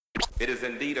It is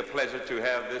indeed a pleasure to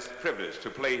have this privilege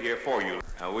to play here for you.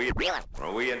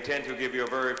 We intend to give you a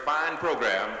very fine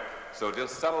program, so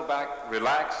just settle back,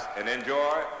 relax, and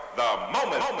enjoy the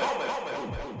moment.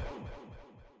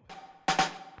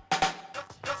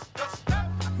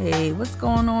 Hey, what's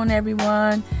going on,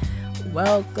 everyone?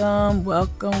 Welcome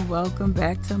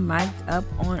back to Mic'd Up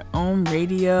on OM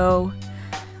Radio.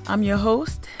 I'm your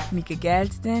host, Mika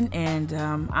Gadsden, and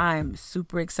I'm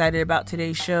super excited about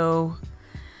today's show.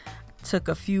 Took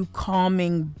a few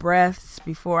calming breaths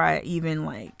before I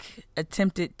even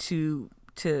attempted to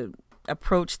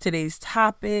approach today's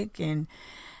topic, and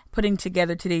putting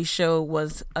together today's show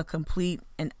was a complete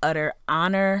and utter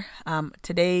honor.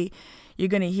 Today, you're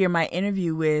going to hear my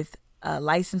interview with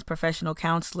licensed professional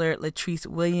counselor Latrice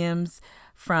Williams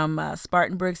from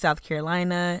Spartanburg, South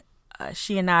Carolina.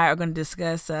 She and I are going to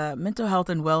discuss mental health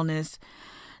and wellness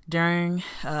during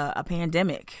a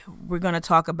pandemic. We're going to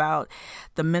talk about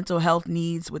the mental health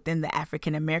needs within the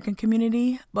African American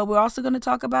community, but we're also going to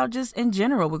talk about just in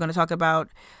general. We're going to talk about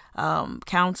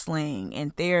counseling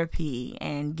and therapy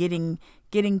and getting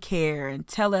care and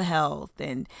telehealth,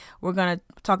 and we're going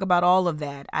to talk about all of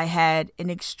that. I had an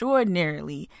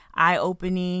extraordinarily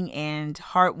eye-opening and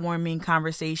heartwarming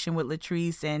conversation with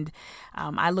Latrice, and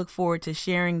I look forward to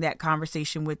sharing that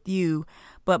conversation with you.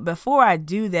 But before I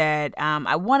do that,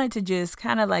 I wanted to just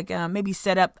kind of maybe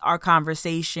set up our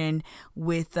conversation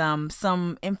with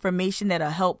some information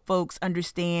that'll help folks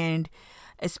understand,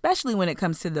 especially when it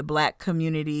comes to the Black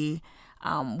community,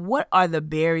 what are the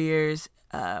barriers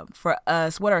for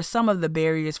us? What are some of the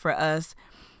barriers for us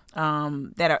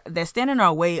that stand in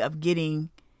our way of getting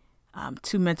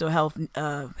to mental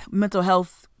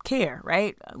health care?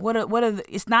 Right?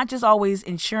 It's not just always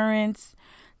insurance.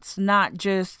 It's not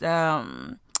just a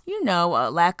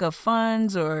lack of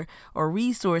funds or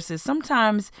resources.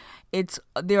 Sometimes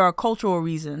there are cultural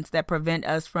reasons that prevent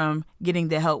us from getting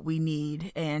the help we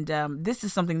need, and this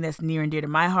is something that's near and dear to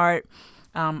my heart.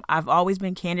 I've always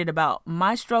been candid about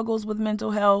my struggles with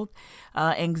mental health,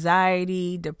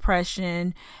 anxiety,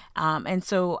 depression. And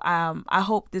so I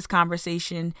hope this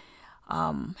conversation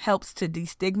helps to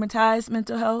destigmatize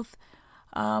mental health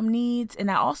needs. And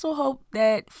I also hope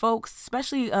that folks,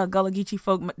 especially Gullah Geechee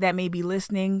folk that may be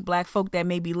listening, Black folk that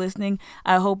may be listening,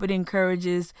 I hope it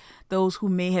encourages those who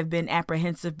may have been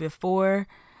apprehensive before.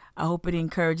 I hope it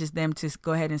encourages them to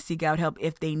go ahead and seek out help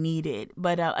if they need it.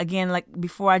 But again,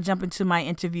 before I jump into my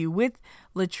interview with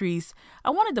Latrice,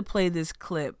 I wanted to play this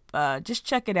clip. Just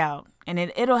check it out, and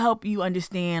it'll help you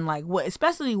understand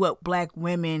especially what Black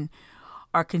women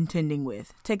are contending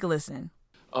with. Take a listen.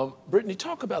 Brittany,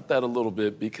 talk about that a little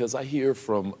bit, because I hear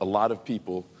from a lot of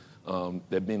people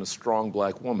that being a strong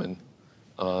Black woman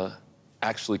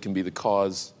actually can be the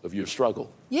cause of your struggle.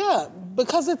 Yeah,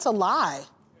 because it's a lie.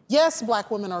 Yes,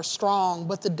 Black women are strong,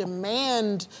 but the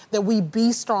demand that we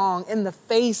be strong in the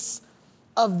face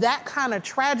of that kind of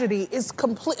tragedy is a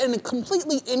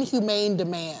completely inhumane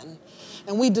demand.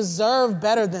 And we deserve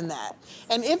better than that.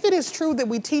 And if it is true that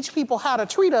we teach people how to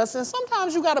treat us, and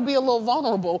sometimes you gotta be a little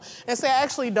vulnerable and say, I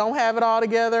actually don't have it all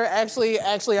together, actually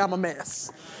I'm a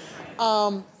mess.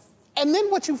 And then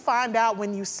what you find out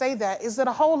when you say that is that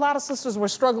a whole lot of sisters were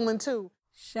struggling too.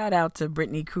 Shout out to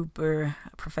Brittany Cooper,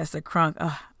 Professor Crunk.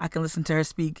 I can listen to her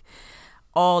speak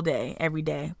all day, every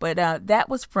day. But that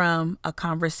was from a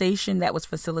conversation that was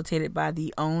facilitated by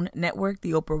the OWN Network,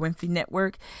 the Oprah Winfrey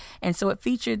Network. And so it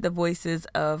featured the voices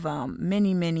of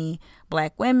many, many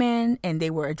Black women, and they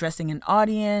were addressing an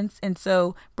audience. And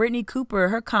so Brittany Cooper,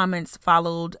 her comments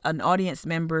followed an audience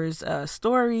member's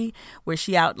story where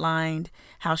she outlined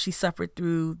how she suffered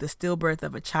through the stillbirth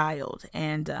of a child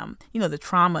and, the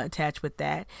trauma attached with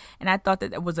that. And I thought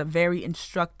that was a very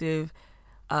instructive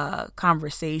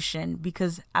conversation,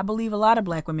 because I believe a lot of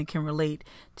Black women can relate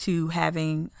to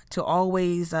having to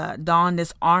always don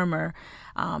this armor,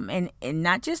 and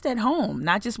not just at home,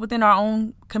 not just within our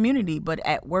own community, but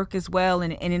at work as well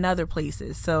and in other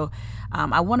places. So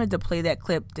I wanted to play that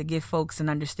clip to give folks an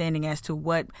understanding as to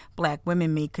what Black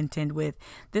women may contend with.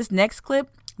 This next clip,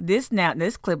 this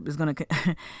clip is going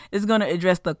to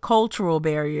address the cultural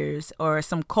barriers or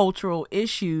some cultural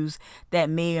issues that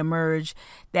may emerge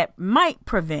that might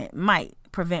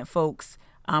prevent folks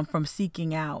from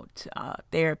seeking out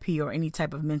therapy or any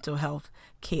type of mental health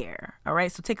care. All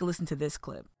right, so take a listen to this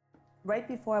clip. Right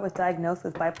before I was diagnosed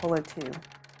with bipolar 2,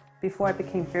 before I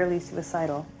became fairly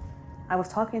suicidal, I was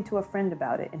talking to a friend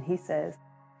about it, and he says,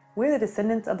 "We're the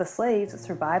descendants of the slaves that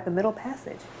survived the Middle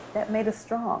Passage. That made us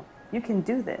strong. You can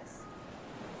do this."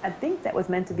 I think that was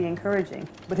meant to be encouraging,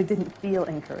 but it didn't feel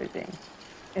encouraging.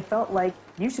 It felt like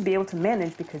you should be able to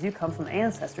manage because you come from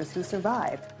ancestors who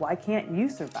survived. Why can't you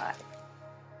survive?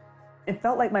 It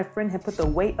felt like my friend had put the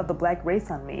weight of the Black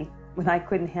race on me when I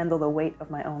couldn't handle the weight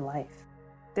of my own life.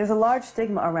 There's a large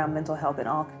stigma around mental health in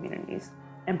all communities,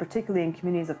 and particularly in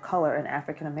communities of color and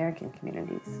African American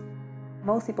communities.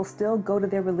 Most people still go to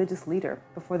their religious leader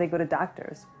before they go to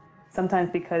doctors,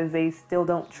 sometimes because they still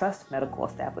don't trust medical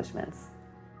establishments.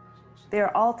 There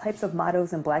are all types of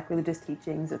mottos in Black religious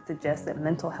teachings that suggest that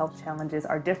mental health challenges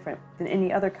are different than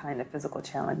any other kind of physical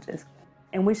challenges,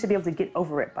 and we should be able to get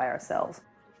over it by ourselves,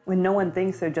 when no one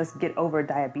thinks they're just get over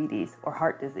diabetes or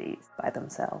heart disease by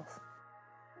themselves.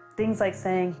 Things like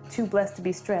saying, too blessed to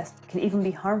be stressed, can even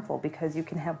be harmful because you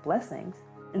can have blessings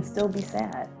and still be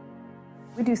sad.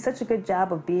 We do such a good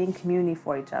job of being community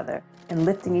for each other and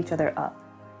lifting each other up.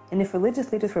 And if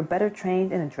religious leaders were better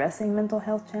trained in addressing mental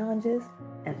health challenges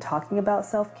and talking about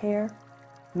self-care,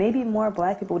 maybe more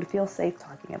Black people would feel safe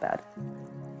talking about it.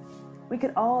 We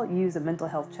could all use a mental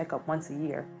health checkup once a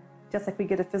year, just like we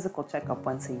get a physical checkup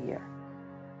once a year.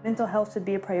 Mental health should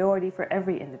be a priority for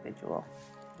every individual.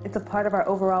 It's a part of our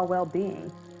overall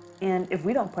well-being, and if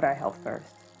we don't put our health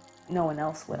first, no one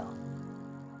else will.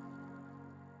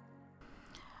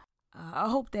 I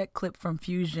hope that clip from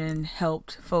Fusion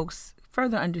helped folks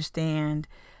further understand,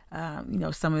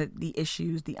 some of the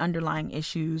issues, the underlying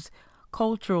issues,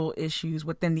 cultural issues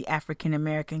within the African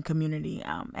American community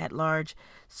at large.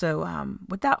 So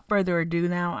without further ado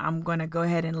now, I'm going to go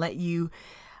ahead and let you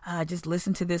just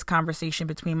listen to this conversation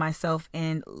between myself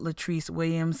and Latrice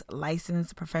Williams,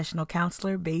 licensed professional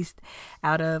counselor based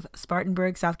out of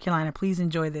Spartanburg, South Carolina. Please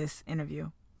enjoy this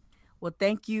interview. Well,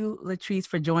 thank you, Latrice,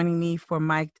 for joining me for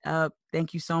Mic'd Up.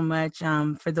 Thank you so much.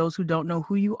 For those who don't know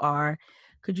who you are,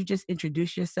 could you just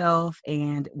introduce yourself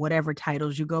and whatever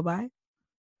titles you go by?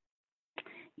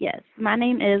 Yes, my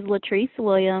name is Latrice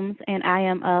Williams, and I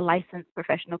am a licensed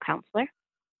professional counselor.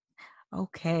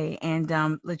 Okay. And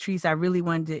Latrice, I really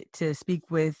wanted to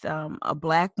speak with a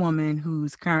Black woman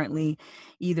who's currently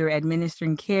either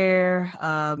administering care,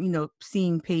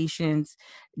 seeing patients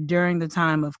during the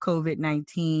time of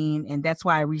COVID-19. And that's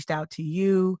why I reached out to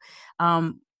you.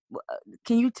 Can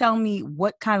you tell me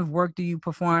what kind of work do you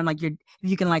perform? Like if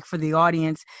you can, like for the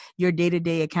audience, your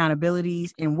day-to-day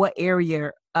accountabilities, and what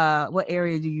area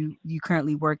do you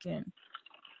currently work in?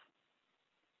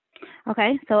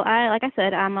 Okay, so like I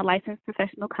said, I'm a licensed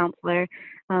professional counselor.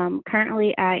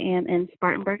 Currently, I am in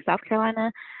Spartanburg, South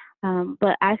Carolina,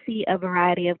 but I see a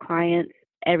variety of clients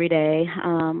every day,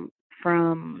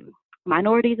 from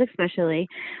minorities especially,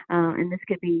 and this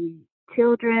could be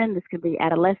children, this could be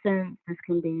adolescents, this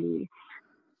can be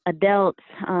adults.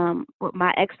 What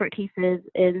my expertise is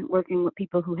in working with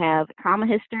people who have trauma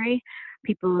history,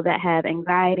 people that have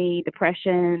anxiety,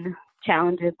 depression,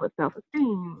 challenges with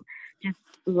self-esteem, just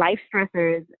life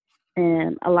stressors.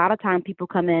 And a lot of time people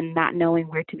come in not knowing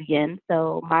where to begin.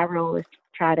 So my role is to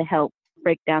try to help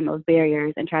break down those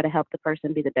barriers and try to help the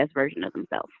person be the best version of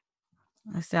themselves.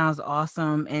 That sounds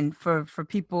awesome. And for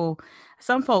people,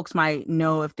 some folks might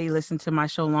know if they listen to my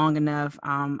show long enough,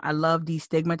 I love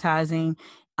destigmatizing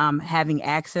having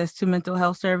access to mental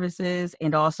health services.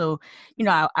 And also,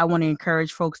 I want to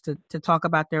encourage folks to talk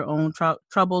about their own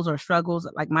troubles or struggles.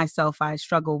 Like myself, I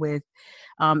struggle with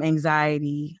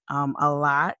anxiety a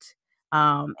lot.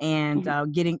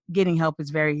 And getting help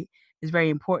is very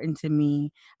important to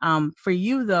me. For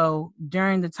you though,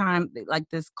 during the time like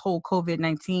this whole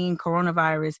COVID-19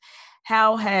 coronavirus,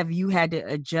 how have you had to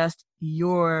adjust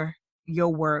your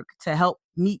work to help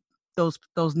meet those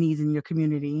needs in your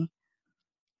community?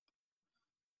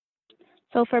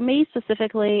 So for me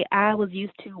specifically, I was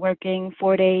used to working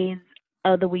 4 days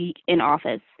of the week in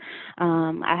office.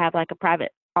 I have like a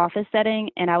private office setting,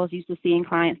 and I was used to seeing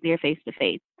clients there face to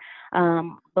face.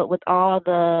 But with all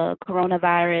the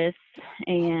coronavirus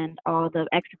and all the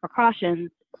extra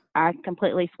precautions, I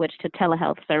completely switched to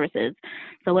telehealth services.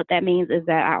 So what that means is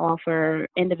that I offer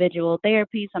individual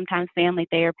therapy, sometimes family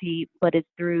therapy, but it's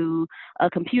through a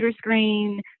computer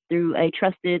screen, through a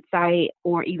trusted site,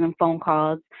 or even phone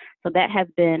calls. So that has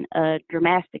been a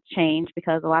dramatic change,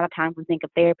 because a lot of times we think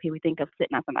of therapy, we think of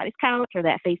sitting on somebody's couch or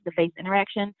that face-to-face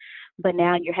interaction, but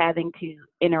now you're having to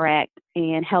interact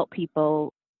and help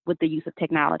people with the use of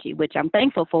technology, which I'm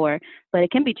thankful for, but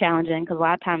it can be challenging because a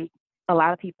lot of times, a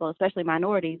lot of people, especially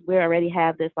minorities, we already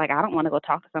have this, like, I don't want to go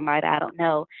talk to somebody that I don't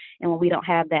know. And when we don't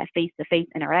have that face-to-face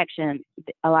interaction,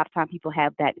 a lot of times people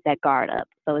have that guard up.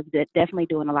 So it's definitely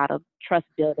doing a lot of trust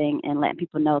building and letting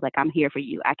people know, like, I'm here for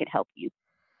you. I can help you.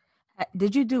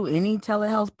 Did you do any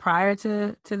telehealth prior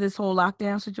to this whole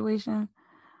lockdown situation?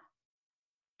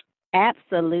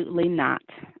 Absolutely not.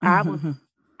 I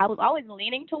was always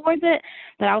leaning towards it,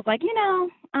 but I was like,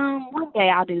 one day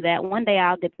I'll do that. One day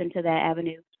I'll dip into that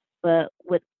avenue. But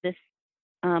with this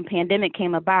pandemic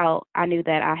came about, I knew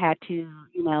that I had to,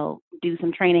 do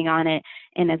some training on it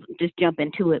and just jump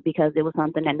into it because it was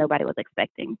something that nobody was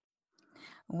expecting.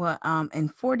 Well,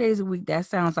 and 4 days a week, that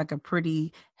sounds like a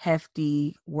pretty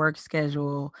hefty work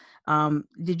schedule. I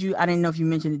didn't know if you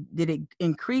mentioned, did it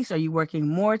increase? Are you working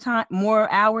more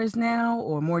hours now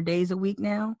or more days a week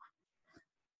now?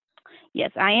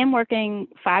 Yes, I am working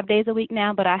 5 days a week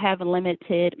now, but I have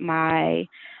limited my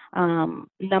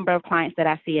number of clients that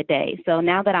I see a day. So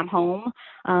now that I'm home,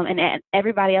 and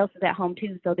everybody else is at home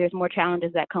too, so there's more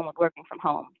challenges that come with working from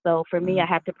home. So for me, I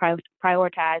have to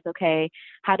prioritize, okay,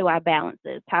 how do I balance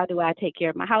this? How do I take care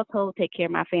of my household, take care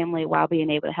of my family while being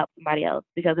able to help somebody else?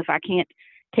 Because if I can't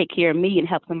take care of me and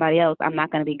help somebody else, I'm not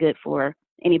going to be good for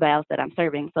anybody else that I'm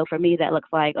serving. So for me, that looks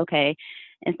like, okay,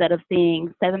 instead of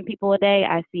seeing 7 people a day,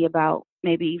 I see about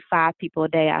maybe 5 people a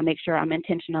day. I make sure I'm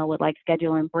intentional with like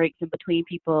scheduling breaks in between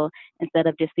people instead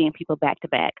of just seeing people back to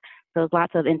back. So there's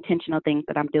lots of intentional things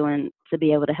that I'm doing to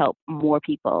be able to help more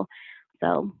people.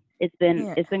 So it's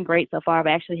been great so far. I've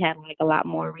actually had like a lot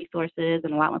more resources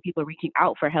and a lot more people reaching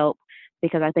out for help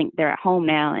because I think they're at home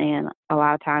now, and a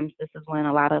lot of times this is when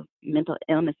a lot of mental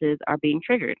illnesses are being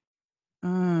triggered.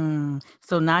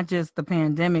 So not just the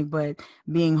pandemic, but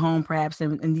being home perhaps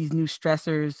and these new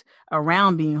stressors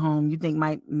around being home, you think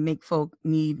might make folk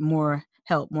need more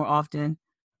help more often?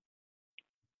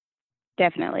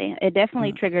 Definitely. It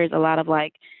definitely triggers a lot of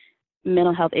like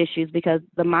mental health issues because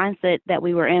the mindset that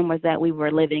we were in was that we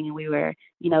were living and we were,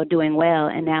 doing well.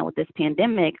 And now with this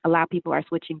pandemic, a lot of people are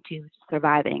switching to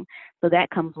surviving. So that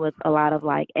comes with a lot of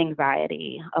like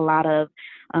anxiety, a lot of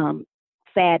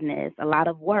sadness, a lot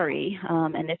of worry.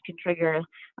 And this can trigger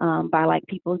by like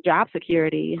people's job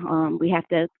security. We have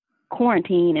to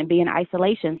quarantine and be in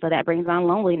isolation. So that brings on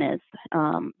loneliness,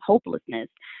 hopelessness.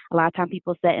 A lot of time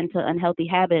people set into unhealthy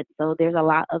habits. So there's a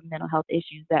lot of mental health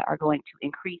issues that are going to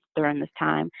increase during this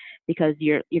time because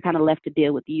you're kind of left to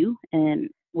deal with you. And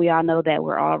we all know that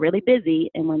we're all really busy.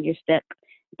 And when you're stuck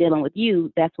dealing with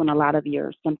you, that's when a lot of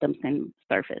your symptoms can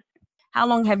surface. How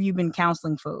long have you been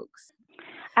counseling folks?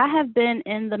 I have been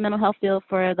in the mental health field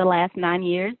for the last 9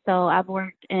 years. So I've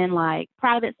worked in like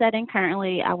private setting.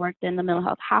 Currently, I worked in the mental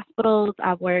health hospitals.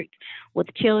 I've worked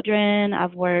with children.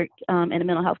 I've worked in a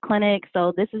mental health clinic.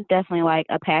 So this is definitely like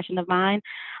a passion of mine.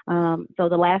 So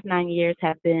the last 9 years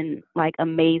have been like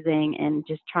amazing and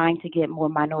just trying to get more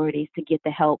minorities to get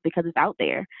the help because it's out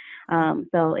there.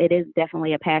 So it is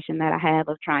definitely a passion that I have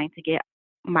of trying to get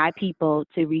my people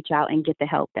to reach out and get the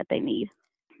help that they need.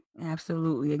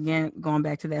 Absolutely. Again, going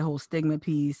back to that whole stigma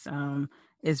piece,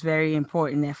 it's very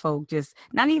important that folk just,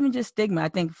 not even just stigma, I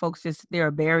think folks there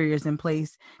are barriers in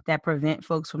place that prevent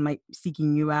folks from like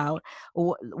seeking you out.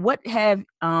 What have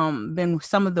been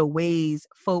some of the ways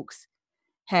folks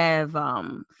have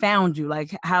found you?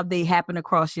 Like how they happen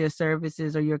across your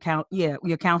services or your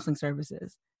counseling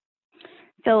services?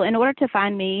 So in order to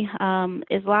find me,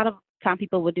 is a lot of time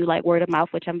people would do like word of mouth,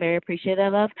 which I'm very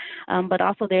appreciative of. But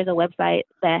also there's a website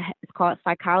that is called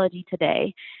Psychology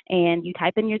Today, and you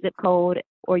type in your zip code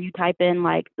or you type in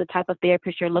like the type of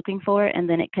therapist you're looking for, and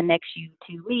then it connects you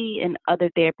to me and other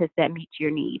therapists that meet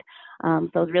your need. So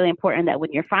it's really important that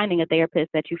when you're finding a therapist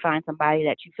that you find somebody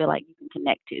that you feel like you can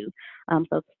connect to.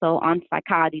 So on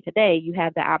Psychology Today, you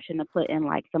have the option to put in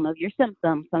like some of your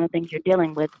symptoms, some of the things you're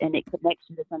dealing with, and it connects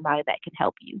you to somebody that can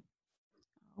help you.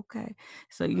 Okay.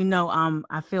 So,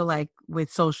 I feel like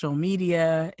with social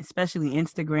media, especially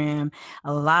Instagram,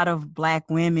 a lot of Black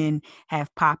women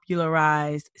have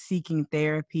popularized seeking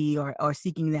therapy or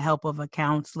seeking the help of a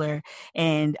counselor.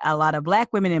 And a lot of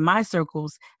Black women in my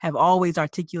circles have always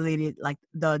articulated like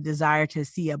the desire to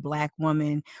see a Black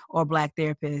woman or Black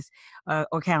therapist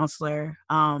or counselor.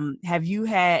 Have you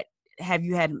had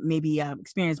maybe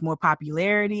experienced more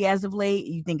popularity as of late?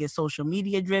 You think it's social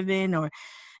media driven or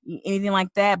anything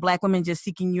like that? Black women just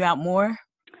seeking you out more?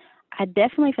 I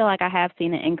definitely feel like I have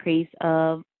seen an increase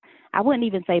of, I wouldn't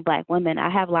even say Black women. I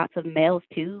have lots of males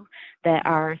too that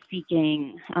are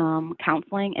seeking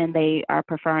counseling, and they are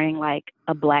preferring like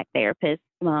a Black therapist.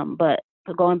 But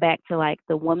going back to like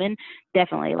the woman,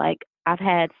 definitely like I've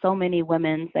had so many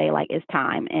women say like it's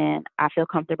time, and I feel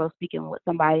comfortable speaking with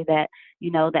somebody that,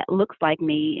 that looks like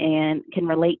me and can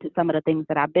relate to some of the things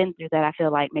that I've been through that I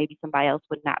feel like maybe somebody else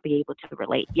would not be able to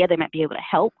relate. Yeah, they might be able to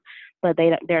help, but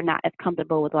they're not as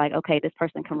comfortable with like, okay, this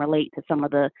person can relate to some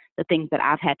of the things that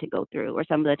I've had to go through or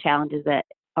some of the challenges that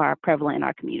are prevalent in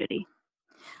our community.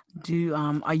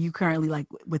 Are you currently like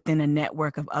within a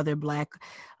network of other Black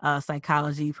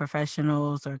psychology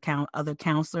professionals or other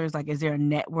counselors? Like, is there a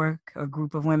network or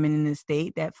group of women in the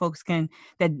state that folks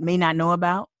that may not know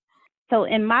about? So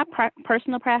in my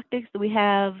personal practice, we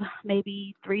have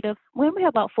maybe we have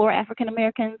about 4 African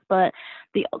Americans, but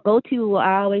the go-to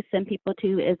I always send people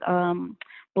to is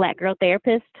Black Girl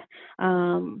Therapist,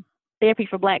 Therapy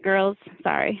for Black Girls.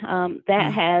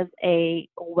 That has a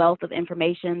wealth of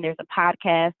information. There's a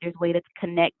podcast. There's a way to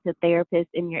connect to therapists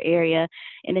in your area,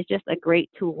 and it's just a great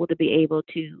tool to be able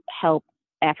to help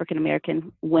African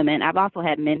American women. I've also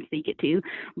had men seek it too,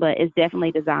 but it's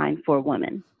definitely designed for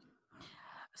women.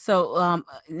 So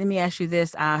let me ask you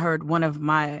this. I heard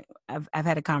I've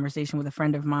had a conversation with a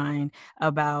friend of mine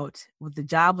about with the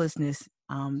joblessness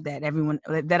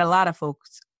that a lot of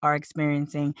folks are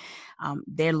experiencing.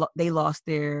 They lost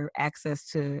their access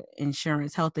to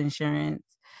insurance, health insurance.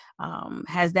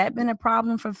 Has that been a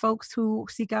problem for folks who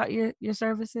seek out your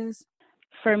services?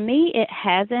 For me, it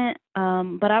hasn't,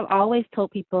 but I've always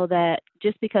told people that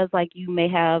just because you may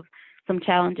have some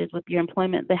challenges with your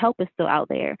employment, the help is still out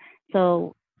there.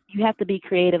 So you have to be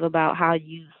creative about how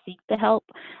you seek the help,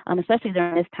 especially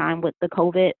during this time with the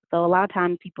COVID. So a lot of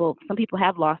times some people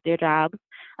have lost their jobs.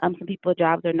 Some people's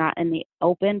jobs are not in the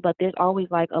open, but there's always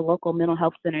a local mental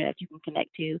health center that you can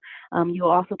connect to. You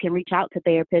also can reach out to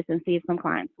therapists and see if some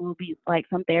clients will be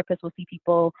some therapists will see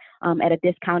people at a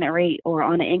discounted rate or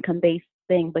on an income-based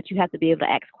thing, but you have to be able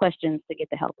to ask questions to get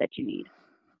the help that you need.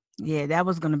 Yeah, that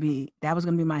was gonna be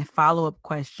my follow-up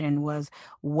question was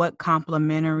what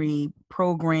complementary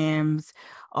programs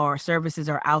or services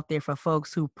are out there for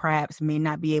folks who perhaps may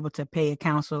not be able to pay a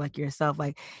counselor like yourself?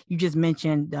 Like you just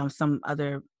mentioned some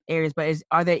other areas, but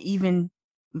are there even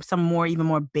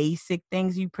more basic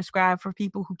things you prescribe for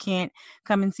people who can't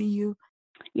come and see you?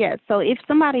 Yeah, so if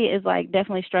somebody is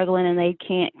definitely struggling and they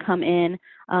can't come in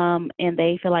and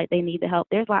they feel like they need the help,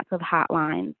 there's lots of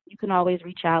hotlines. You can always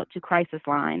reach out to Crisis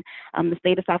Line. The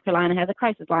state of South Carolina has a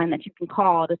crisis line that you can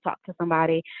call to talk to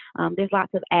somebody. There's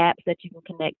lots of apps that you can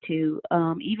connect to,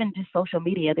 even just social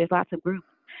media. There's lots of groups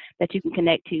that you can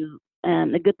connect to.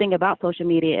 The good thing about social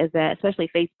media is that, especially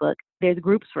Facebook, there's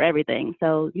groups for everything.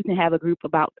 So you can have a group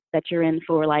that you're in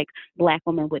for Black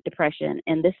women with depression,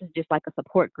 and this is just a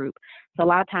support group. So a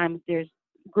lot of times there's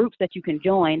groups that you can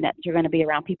join that you're going to be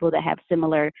around people that have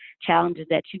similar challenges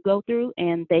that you go through,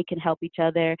 and they can help each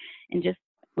other. And just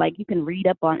you can read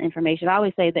up on information. I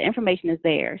always say the information is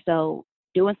there. So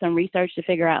doing some research to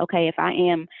figure out, okay, if I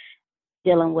am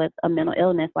dealing with a mental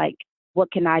illness,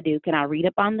 what can I do? Can I read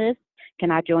up on this? Can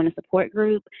I join a support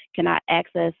group? Can I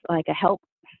access a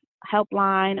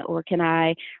helpline, or can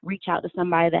I reach out to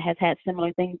somebody that has had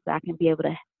similar things so I can be able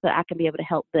to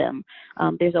help them?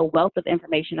 There's a wealth of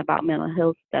information about mental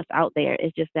health that's out there.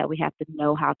 It's just that we have to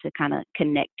know how to kind of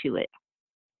connect to it.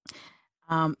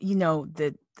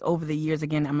 That over the years,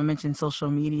 again, I'm gonna mention social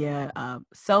media.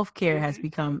 Self-care has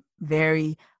become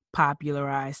very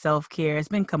popularized. Self-care, it's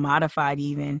been commodified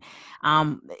even.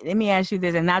 Let me ask you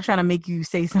this, and not trying to make you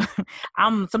say something.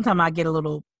 Sometimes I get a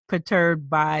little perturbed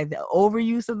by the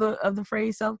overuse of the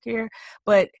phrase self-care,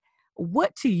 but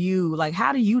what to you,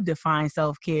 how do you define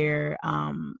self-care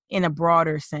in a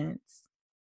broader sense?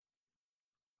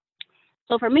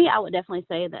 So for me, I would definitely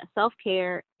say that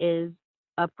self-care is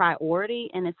a priority,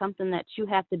 and it's something that you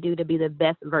have to do to be the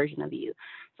best version of you.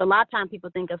 So a lot of times people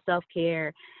think of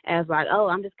self-care as oh,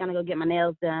 I'm just going to go get my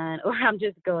nails done, or I'm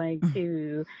just going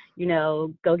to,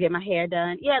 go get my hair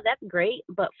done. Yeah, that's great.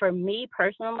 But for me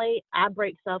personally, I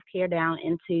break self-care down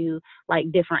into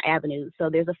different avenues. So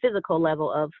there's a physical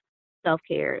level of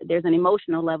self-care. There's an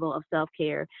emotional level of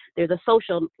self-care. There's a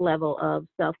social level of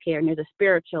self-care, and there's a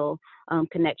spiritual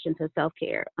connection to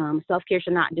self-care. Self-care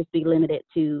should not just be limited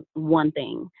to one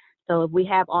thing. So if we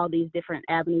have all these different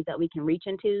avenues that we can reach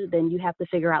into, then you have to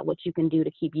figure out what you can do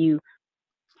to keep you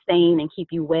sane and keep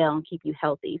you well and keep you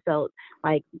healthy. So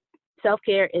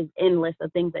self-care is endless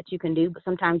of things that you can do, but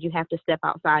sometimes you have to step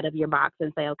outside of your box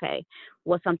and say, okay,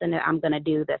 what's something that I'm going to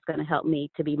do that's going to help me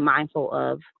to be mindful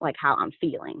of how I'm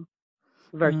feeling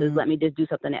versus let me just do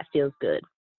something that feels good.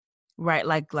 Right.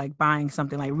 Like buying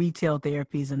something. Retail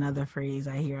therapy is another phrase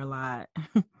I hear a lot.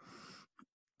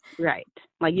 Right.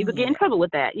 You could get in trouble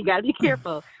with that. You got to be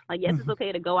careful. Yes, it's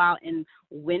okay to go out and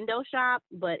window shop,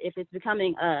 but if it's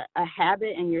becoming a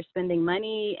habit and you're spending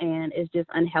money and it's just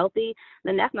unhealthy,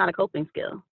 then that's not a coping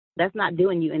skill. That's not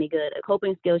doing you any good. A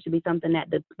coping skill should be something that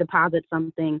deposits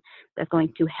something that's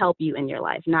going to help you in your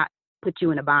life, not put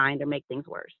you in a bind or make things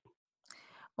worse.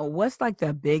 What's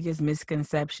the biggest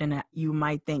misconception that you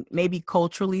might think, maybe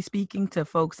culturally speaking, to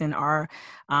folks in our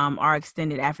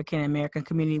extended African American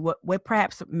community? What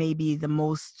perhaps may be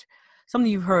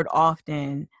something you've heard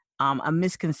often, a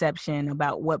misconception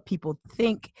about what people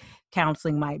think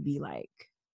counseling might be like?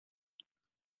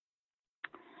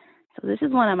 So this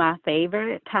is one of my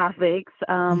favorite topics.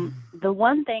 The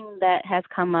one thing that has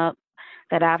come up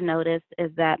that I've noticed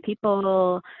is that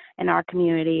people in our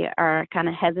community are kind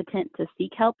of hesitant to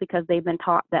seek help because they've been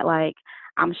taught that, like,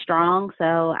 I'm strong,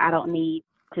 so I don't need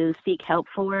to seek help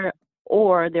for it.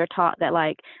 Or they're taught that,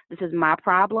 like, this is my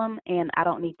problem and I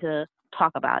don't need to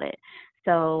talk about it.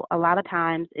 So a lot of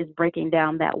times it's breaking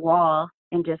down that wall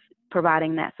and just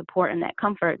providing that support and that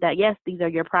comfort that, yes, these are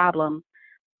your problems,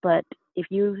 but if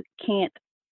you can't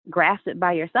grasp it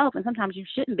by yourself, and sometimes you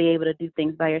shouldn't be able to do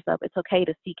things by yourself, it's okay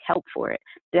to seek help for it.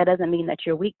 That doesn't mean that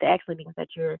you're weak. That actually means that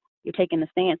you're taking a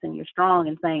stance and you're strong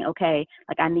and saying, okay,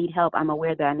 like, I need help. I'm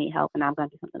aware that I need help and I'm going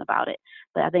to do something about it.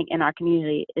 But I think in our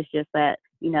community, it's just that,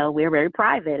 we're very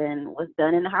private, and what's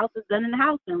done in the house is done in the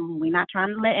house, and we're not trying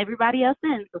to let everybody else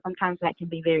in. So sometimes that can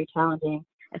be very challenging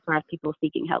as far as people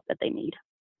seeking help that they need.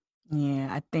 Yeah,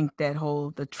 I think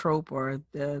the trope or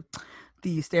the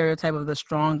stereotype of the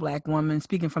strong Black woman,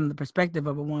 speaking from the perspective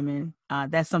of a woman,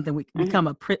 that's something we become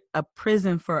a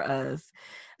prison for us.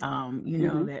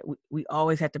 That we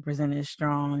always have to present as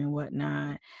strong and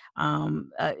whatnot.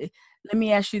 Let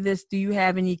me ask you this: do you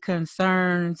have any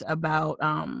concerns about,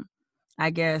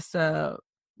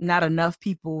 not enough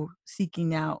people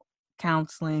seeking out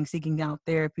counseling, seeking out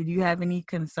therapy? Do you have any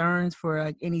concerns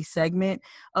for any segment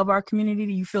of our community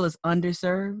that you feel is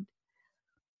underserved?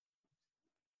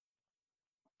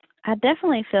 I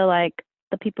definitely feel like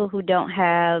the people who don't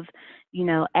have,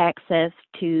 access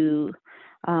to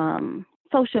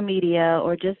social media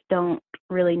or just don't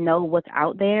really know what's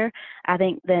out there, I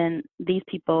think then these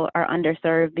people are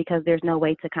underserved because there's no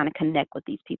way to kind of connect with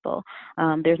these people.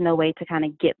 There's no way to kind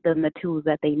of get them the tools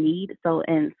that they need. So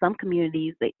in some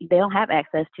communities, they don't have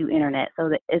access to internet. So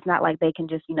that it's not like they can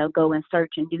just, go and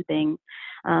search and do things.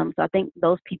 So I think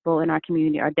those people in our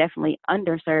community are definitely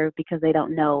underserved because they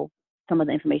don't know some of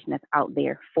the information that's out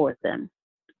there for them.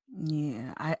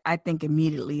 Yeah, I think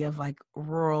immediately of like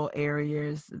rural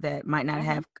areas that might not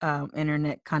have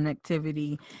internet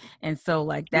connectivity. And so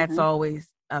like that's always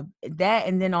that.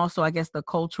 And then also, I guess, the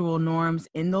cultural norms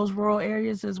in those rural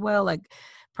areas as well. Like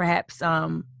perhaps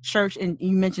church, and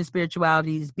you mentioned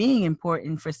spirituality as being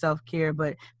important for self-care,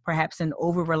 but perhaps an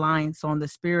over-reliance on the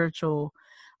spiritual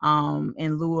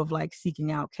in lieu of like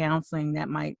seeking out counseling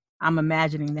I'm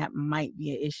imagining that might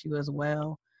be an issue as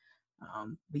well.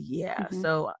 But yeah,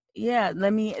 so yeah,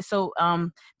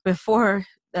 before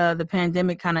the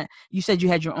pandemic you said you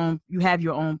have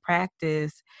your own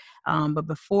practice, but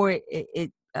before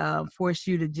it forced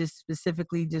you to just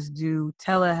specifically just do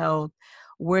telehealth,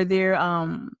 were there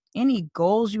any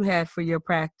goals you had for your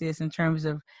practice in terms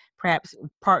of perhaps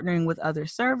partnering with other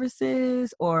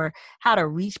services or how to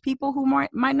reach people who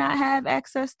might not have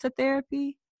access to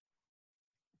therapy?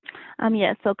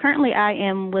 Yes, so currently I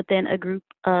am within a group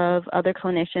of other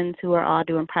clinicians who are all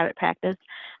doing private practice,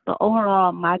 but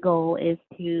overall my goal is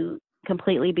to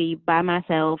completely be by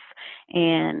myself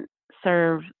and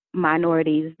serve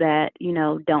minorities that,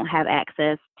 don't have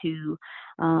access to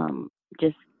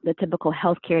just the typical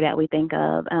healthcare that we think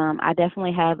of. I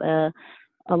definitely have a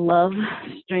love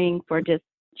string for just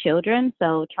children.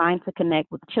 So trying to connect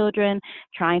with children,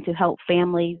 trying to help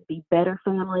families be better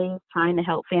families, trying to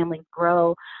help families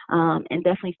grow, and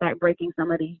definitely start breaking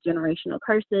some of these generational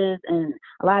curses. And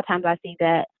a lot of times I see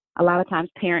that a lot of times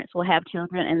parents will have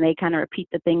children and they kind of repeat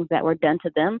the things that were done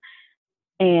to them.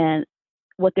 And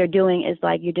what they're doing is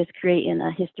like you're just creating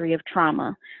a history of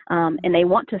trauma. And they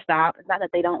want to stop. It's not that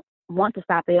they don't want to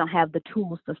stop, they don't have the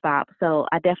tools to stop. So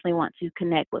I definitely want to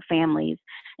connect with families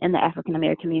in the African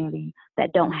American community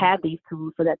that don't have these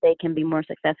tools so that they can be more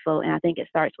successful. And I think it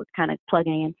starts with kind of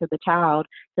plugging into the child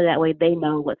so that way they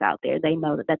know what's out there. They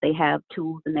know that they have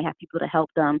tools and they have people to help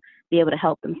them be able to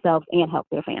help themselves and help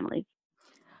their families.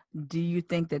 Do you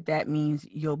think that means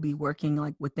you'll be working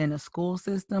like within a school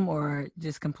system or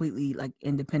just completely like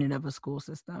independent of a school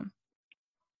system?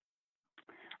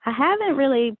 I haven't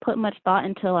really put much thought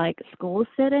into like school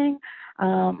sitting.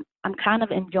 I'm kind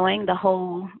of enjoying the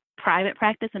whole private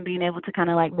practice and being able to kind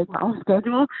of like make my own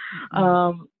schedule.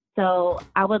 So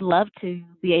I would love to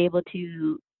be able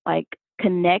to like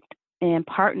connect and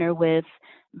partner with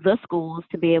the schools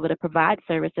to be able to provide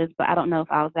services, but I don't know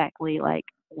if I'll exactly like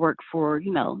work for,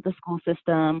 the school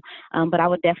system. But I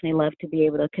would definitely love to be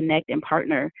able to connect and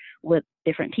partner with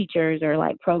different teachers or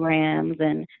like programs.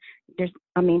 And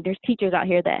there's teachers out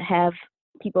here that have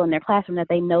people in their classroom that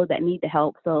they know that need the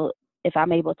help. So if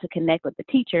I'm able to connect with the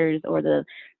teachers or the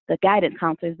guidance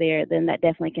counselors there, then that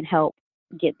definitely can help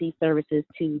get these services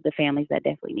to the families that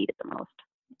definitely need it the most.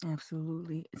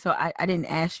 Absolutely. So I didn't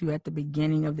ask you at the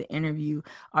beginning of the interview,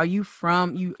 are you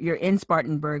from, you're in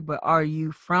Spartanburg, but are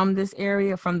you from this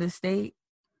area, from this state?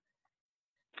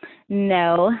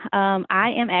 No,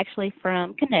 I am actually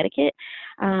from Connecticut.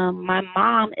 My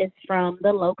mom is from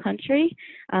the Low Country.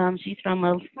 She's from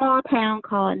a small town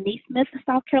called Neesmith,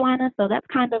 South Carolina. So that's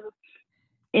kind of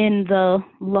in the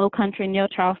Low Country near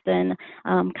Charleston,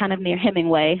 kind of near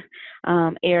Hemingway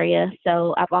area.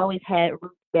 So I've always had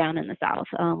roots down in the South.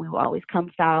 We would always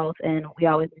come south, and we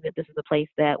always knew that this is a place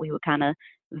that we would kind of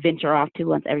venture off to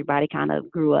once everybody kind of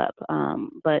grew up.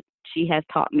 But she has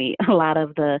taught me a lot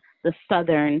of the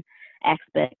Southern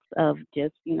aspects of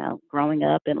just, growing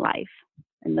up in life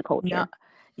and the No, culture.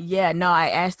 yeah, no, I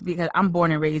asked because I'm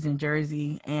born and raised in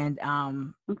Jersey, and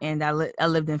I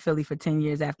lived in Philly for 10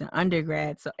 years after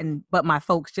undergrad. So, but my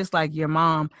folks, just like your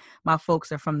mom, my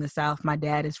folks are from the South. My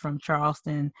dad is from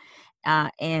Charleston,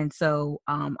 and so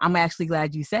I'm actually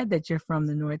glad you said that you're from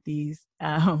the Northeast.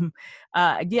 Yeah,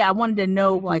 I wanted to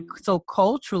know, like, Mhm. so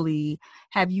culturally,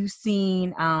 have you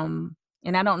seen?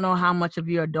 And I don't know how much of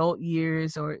your adult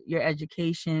years or your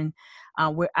education,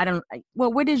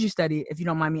 where did you study, if you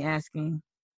don't mind me asking?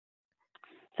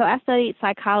 So I studied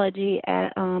psychology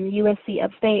at USC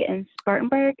Upstate in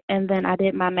Spartanburg, and then I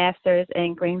did my master's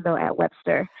in Greenville at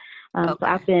Webster. So Okay.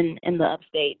 I've been in the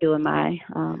Upstate doing my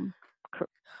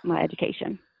my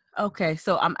education. Okay.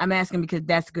 So I'm asking because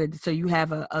that's good. So you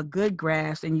have a good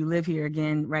grasp and you live here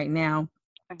again right now.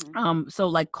 Hmm. So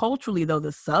like culturally though,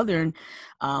 the Southern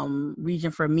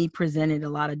region for me presented a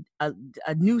lot of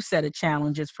a new set of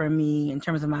challenges for me in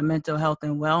terms of my mental health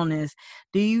and wellness.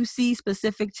 Do you see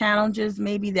specific challenges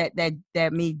maybe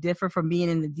that may differ from being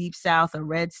in the Deep South, a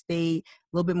red state,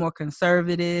 a little bit more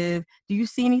conservative? Do you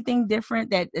see anything different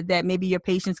that maybe your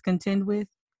patients contend with?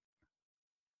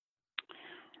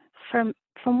 From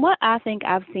from what I think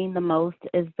I've seen the most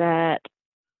is that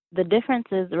the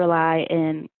differences rely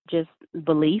in just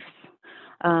beliefs.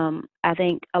 I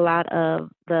think a lot of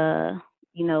the,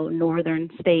 northern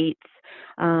states,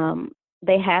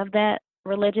 they have that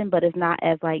religion, but it's not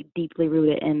as like deeply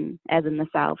rooted in as in the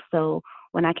South. So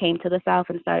when I came to the South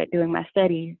and started doing my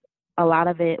studies, a lot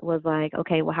of it was like,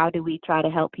 okay, well, how do we try to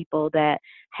help people that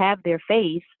have their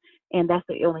faith, and that's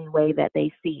the only way that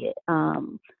they see it.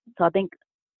 So I think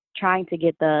trying to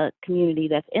get the community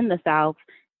that's in the South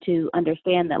to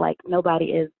understand that like nobody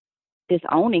is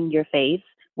disowning your faith.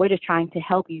 We're just trying to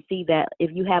help you see that if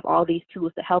you have all these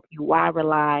tools to help you, why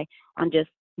rely on just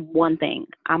one thing?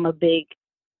 I'm a big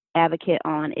advocate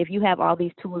on if you have all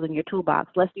these tools in your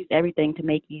toolbox, let's use everything to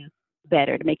make you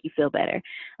better, to make you feel better.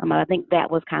 I think that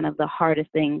was kind of the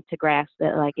hardest thing to grasp.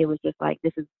 That like it was just like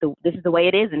this is the way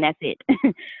it is, and that's it.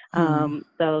 Hmm.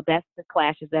 So that's the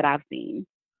clashes that I've seen.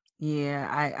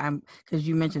 Yeah, I'm because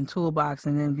you mentioned toolbox,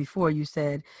 and then before you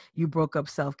said you broke up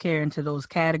self care into those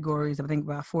categories. I think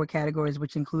about 4 categories,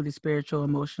 which included spiritual,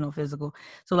 emotional, physical.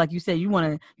 So, like you said, you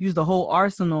want to use the whole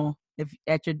arsenal if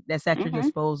that's at your Hmm.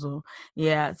 disposal.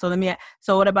 Yeah. So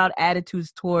So, what about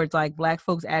attitudes towards like Black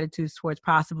folks' attitudes towards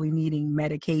possibly needing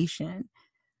medication?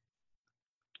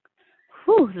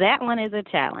 Whew, that one is a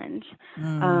challenge.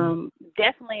 Mm,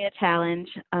 Definitely a challenge.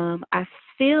 I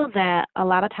feel that a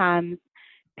lot of times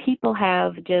people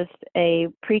have just a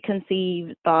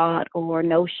preconceived thought or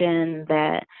notion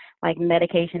that like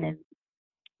medication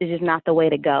is just not the way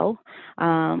to go.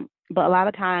 But a lot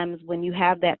of times when you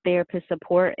have that therapist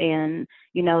support and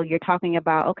you're talking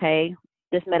about, okay,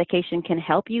 this medication can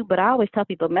help you, but I always tell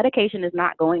people medication is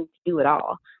not going to do it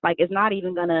all. Like it's not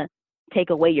even going to take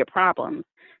away your problems.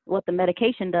 What the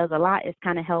medication does a lot is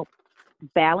kind of help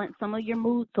balance some of your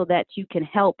moods so that you can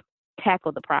help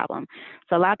tackle the problem.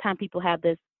 So a lot of time people have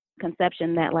this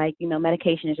conception that like,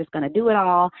 medication is just going to do it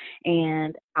all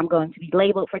and I'm going to be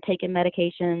labeled for taking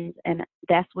medications. And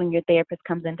that's when your therapist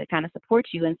comes in to kind of support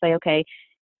you and say, okay,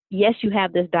 yes, you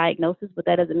have this diagnosis, but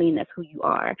that doesn't mean that's who you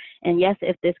are. And yes,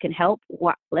 if this can help,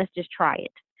 let's just try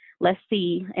it. Let's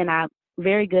see. And I'm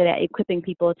very good at equipping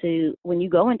people to, when you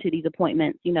go into these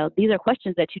appointments, these are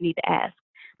questions that you need to ask.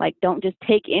 Like, don't just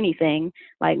take anything.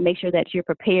 Like, make sure that you're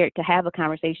prepared to have a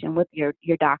conversation with your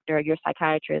doctor, your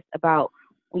psychiatrist about,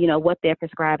 what they're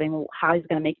prescribing, how he's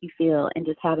going to make you feel, and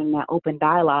just having that open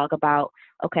dialogue about,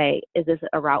 okay, is this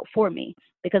a route for me?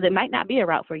 Because it might not be a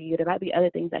route for you. There might be other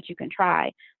things that you can try.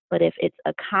 But if it's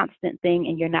a constant thing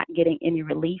and you're not getting any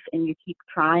relief and you keep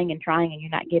trying and trying and you're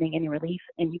not getting any relief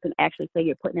and you can actually say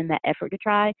you're putting in that effort to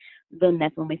try, then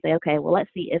that's when we say, okay, well, let's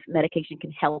see if medication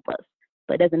can help us.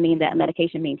 But it doesn't mean that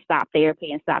medication means stop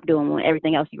therapy and stop doing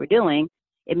everything else you were doing.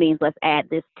 It means let's add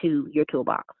this to your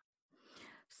toolbox.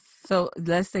 So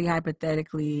let's say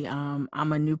hypothetically, I'm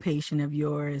a new patient of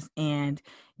yours, and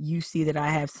you see that I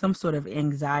have some sort of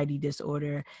anxiety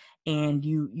disorder, and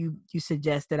you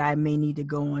suggest that I may need to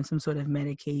go on some sort of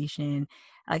medication.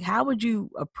 Like, how would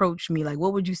you approach me? Like,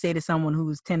 what would you say to someone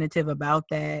who's tentative about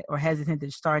that or hesitant to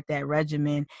start that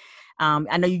regimen?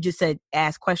 I know you just said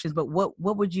ask questions, but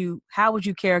how would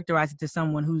you characterize it to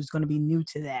someone who's going to be new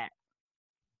to that?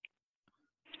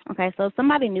 Okay, so if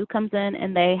somebody new comes in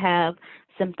and they have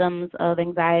symptoms of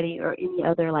anxiety or any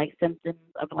other like symptoms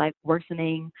of like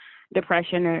worsening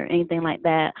depression or anything like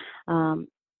that,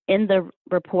 in the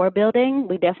rapport building,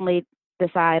 we definitely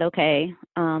decide, okay,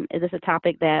 is this a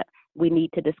topic that we need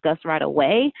to discuss right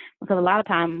away? Because a lot of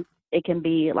times it can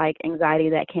be like anxiety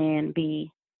that can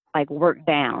be like worked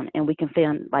down, and we can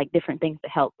find like different things to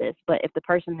help this. But if the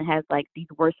person has like these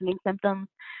worsening symptoms,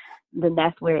 then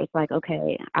that's where it's like,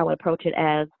 okay, I would approach it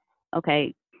as,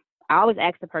 okay, I always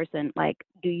ask the person, like,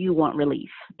 do you want relief?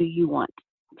 Do you want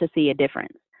to see a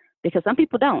difference? Because some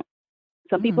people don't.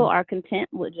 Some people are content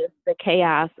with just the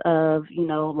chaos of,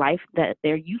 life that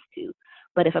they're used to.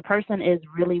 But if a person is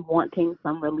really wanting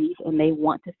some relief and they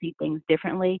want to see things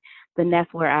differently, then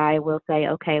that's where I will say,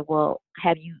 okay, well,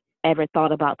 have you ever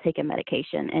thought about taking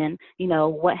medication? And,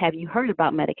 what have you heard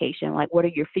about medication? Like, what are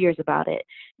your fears about it?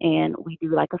 And we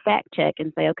do like a fact check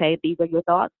and say, okay, these are your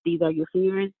thoughts. These are your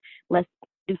fears. Let's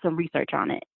do some research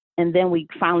on it. And then we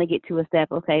finally get to a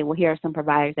step, okay, well, here are some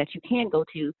providers that you can go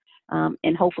to.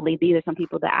 And hopefully these are some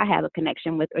people that I have a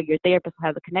connection with, or your therapist will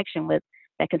have a connection with,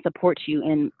 that can support you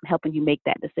in helping you make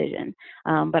that decision.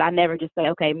 But I never just say,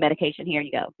 okay, medication, here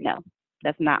you go. No,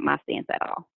 that's not my stance at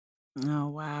all. Oh,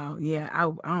 wow. Yeah, I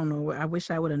don't know. I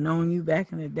wish I would have known you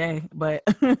back in the day, but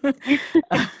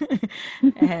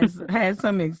had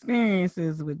some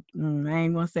experiences with, I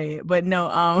ain't gonna say it, but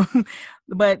no,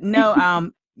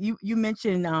 you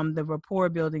mentioned the rapport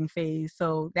building phase.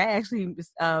 So that actually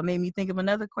made me think of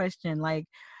another question. Like,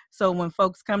 so when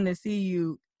folks come to see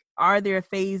you, are there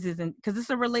phases, and because it's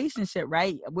a relationship,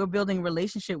 right? We're building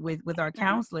relationship with our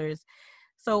counselors.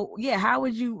 So yeah,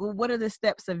 what are the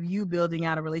steps of you building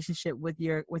out a relationship with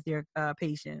your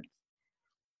patients?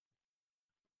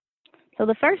 So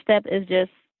the first step is just,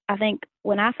 I think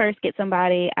when I first get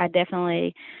somebody, I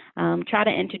definitely try to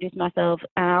introduce myself.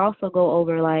 And I also go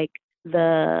over like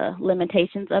the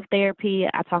limitations of therapy.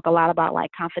 I talk a lot about like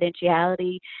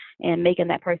confidentiality and making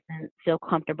that person feel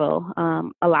comfortable.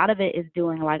 A lot of it is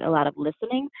doing like a lot of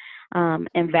listening and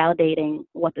validating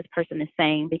what this person is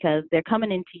saying, because they're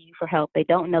coming into you for help. They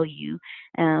don't know you,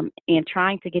 and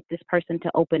trying to get this person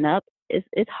to open up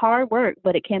it's hard work,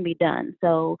 but it can be done.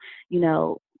 So,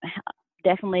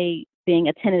 definitely being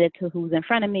attentive to who's in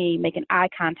front of me, making eye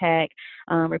contact,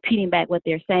 repeating back what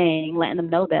they're saying, letting them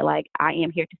know that, like, I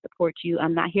am here to support you.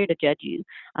 I'm not here to judge you.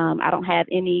 I don't have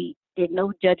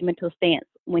no judgmental stance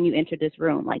when you enter this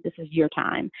room. Like, this is your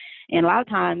time. And a lot of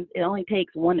times it only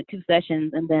takes 1 to 2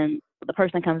 sessions, and then the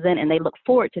person comes in and they look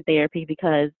forward to therapy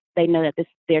because they know that this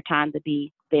is their time to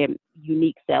be their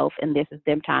unique self, and this is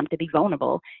their time to be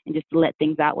vulnerable and just to let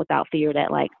things out without fear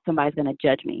that, like, somebody's going to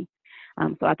judge me.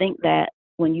 So I think that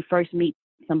when you first meet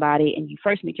somebody and you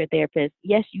first meet your therapist,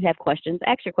 yes, you have questions.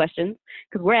 Ask your questions,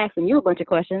 because we're asking you a bunch of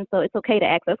questions, so it's okay to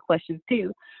ask us questions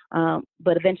too.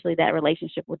 But eventually that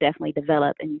relationship will definitely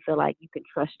develop, and you feel like you can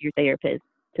trust your therapist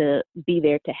to be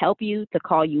there to help you, to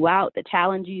call you out, to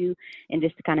challenge you, and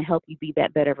just to kind of help you be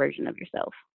that better version of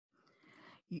yourself.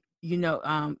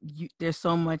 There's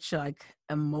so much like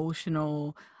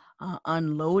emotional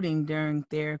unloading during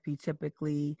therapy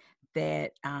typically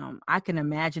that I can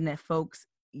imagine that folks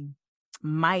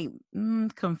might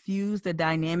confuse the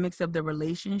dynamics of the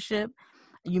relationship.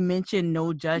 You mentioned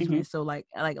no judgment. So like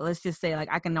let's just say, like,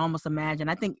 I can almost imagine,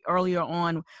 I think earlier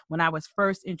on when I was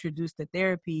first introduced to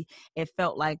therapy, it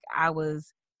felt like I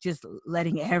was just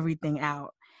letting everything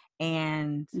out,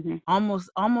 and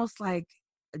almost like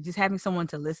just having someone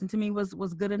to listen to me was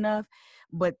good enough.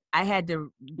 But I had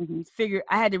to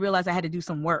realize I had to do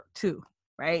some work too,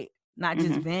 right? Not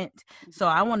just vent. So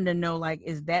I wanted to know, like,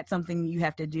 is that something you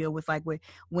have to deal with, like,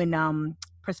 when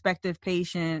prospective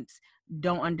patients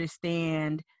don't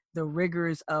understand the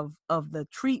rigors of the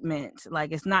treatment?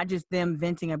 Like, it's not just them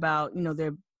venting about,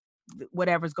 their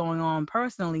whatever's going on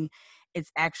personally.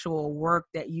 It's actual work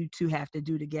that you two have to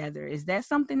do together. Is that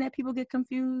something that people get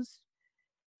confused?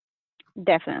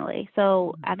 Definitely.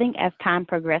 So I think as time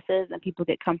progresses and people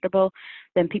get comfortable,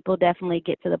 then people definitely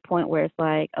get to the point where it's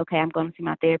like, okay, I'm going to see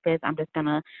my therapist. I'm just going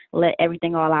to let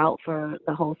everything all out for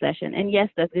the whole session. And yes,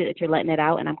 that's good that you're letting it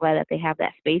out, and I'm glad that they have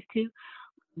that space too.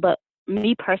 But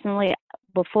me personally,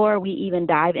 before we even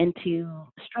dive into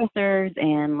stressors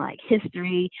and like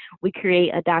history, we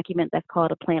create a document that's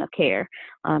called a plan of care.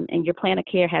 And your plan of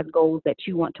care has goals that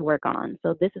you want to work on.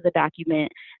 So this is a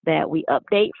document that we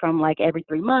update from like every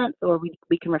 3 months, or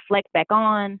we can reflect back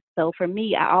on. So for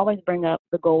me, I always bring up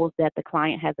the goals that the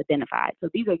client has identified. So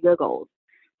these are your goals.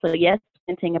 So yes,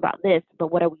 thinking about this,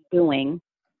 but what are we doing?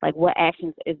 Like what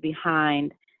actions is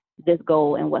behind this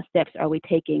goal, and what steps are we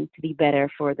taking to be better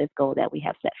for this goal that we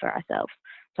have set for ourselves?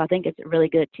 So I think it's really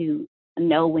good to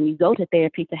know when you go to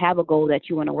therapy to have a goal that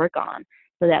you want to work on.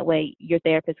 So that way your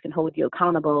therapist can hold you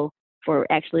accountable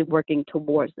for actually working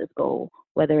towards this goal,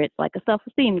 whether it's like a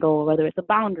self-esteem goal, whether it's a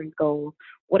boundaries goal,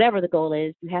 whatever the goal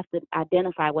is, you have to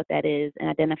identify what that is and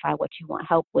identify what you want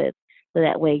help with. So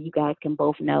that way you guys can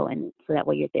both know, and so that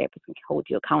way your therapist can hold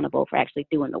you accountable for actually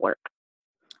doing the work.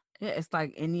 Yeah, it's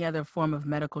like any other form of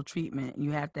medical treatment.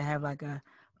 You have to have like a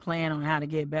plan on how to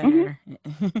get better.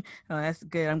 Oh, that's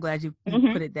good. I'm glad you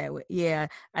put it that way. Yeah,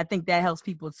 I think that helps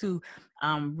people too.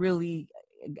 Really,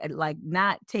 like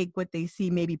not take what they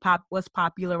see, maybe what's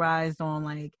popularized on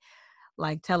like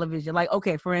television. Like,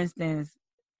 okay, for instance,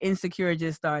 Insecure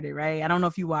just started, right? I don't know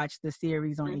if you watched the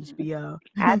series on HBO.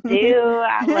 I do.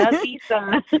 I love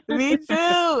Issa. Me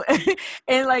too.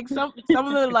 And like some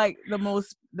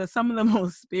of the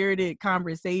most spirited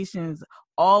conversations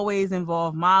always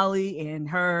involve Molly and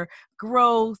her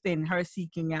growth and her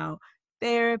seeking out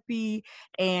therapy.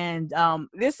 And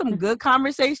there's some good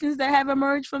conversations that have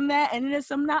emerged from that, and there's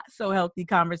some not so healthy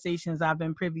conversations I've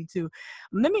been privy to.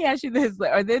 Let me ask you this: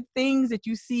 are there things that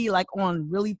you see like on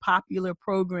really popular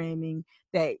programming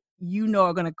that you know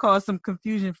are going to cause some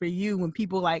confusion for you when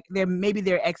people like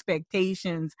their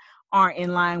expectations aren't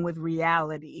in line with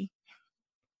reality?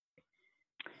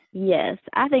 Yes,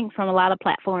 I think from a lot of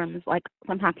platforms, like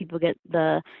sometimes people get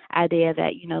the idea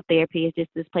that, therapy is just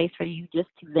this place for you just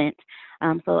to vent.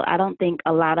 So I don't think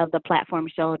a lot of the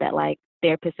platforms show that like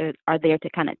therapists are there to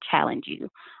kind of challenge you,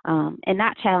 and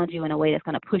not challenge you in a way that's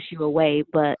going to push you away,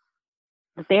 but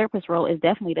the therapist role is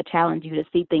definitely to challenge you to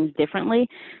see things differently,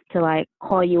 to like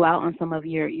call you out on some of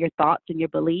your thoughts and your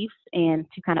beliefs, and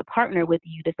to kind of partner with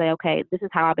you to say, okay, this is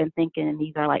how I've been thinking, and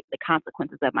these are like the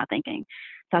consequences of my thinking.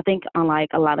 So I think on like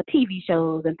a lot of TV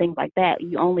shows and things like that,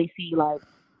 you only see like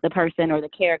the person or the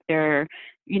character,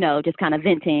 just kind of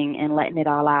venting and letting it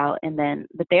all out. And then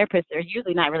the therapists are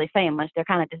usually not really saying much. They're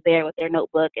kind of just there with their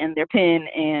notebook and their pen,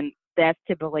 and that's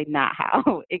typically not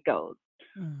how it goes.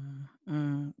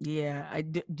 Yeah.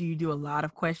 Do you do a lot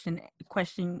of question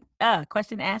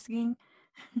asking?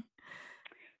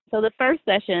 So the first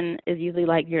session is usually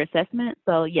like your assessment.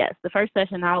 So yes, the first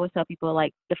session, I always tell people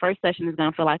like the first session is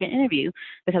going to feel like an interview,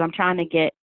 because I'm trying to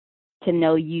get to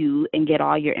know you and get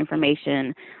all your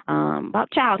information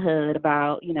about childhood,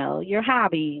 about, your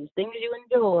hobbies, things you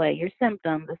enjoy, your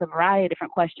symptoms. It's a variety of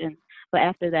different questions. But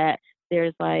after that,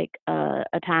 there's like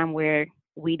a time where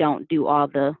we don't do all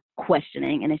the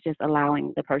questioning, and it's just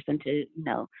allowing the person to,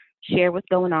 share what's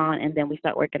going on, and then we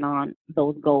start working on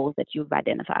those goals that you've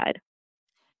identified.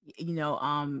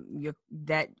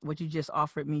 What you just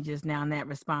offered me just now in that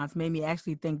response made me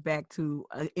actually think back to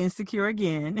Insecure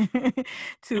again,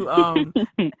 to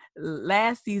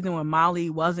last season when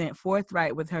Molly wasn't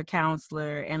forthright with her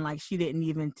counselor, and like she didn't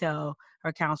even tell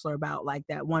her counselor about like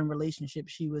that one relationship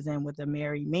she was in with a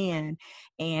married man.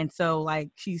 And so like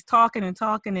she's talking and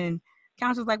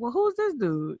counselor's like, well, who's this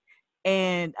dude?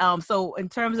 And so in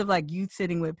terms of like you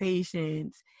sitting with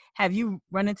patients, have you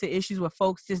run into issues where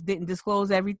folks just didn't disclose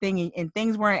everything and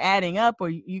things weren't adding up, or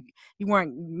you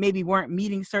weren't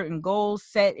meeting certain goals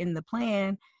set in the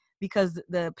plan because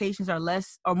the patients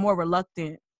are more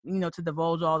reluctant, to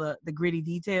divulge all the gritty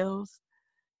details?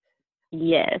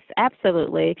 Yes,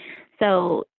 absolutely.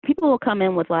 So people will come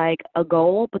in with like a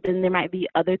goal, but then there might be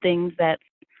other things that's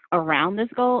around this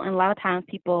goal. And a lot of times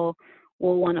people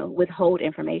will want to withhold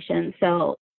information.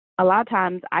 So a lot of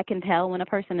times I can tell when a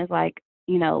person is like,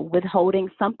 withholding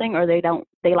something, or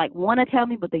they like want to tell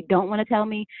me, but they don't want to tell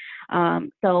me.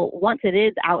 So once it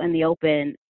is out in the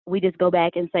open, we just go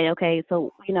back and say, okay,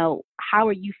 so, how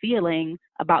are you feeling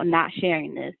about not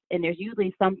sharing this? And there's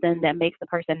usually something that makes the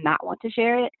person not want to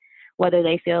share it, whether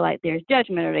they feel like there's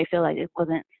judgment or they feel like it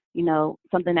wasn't,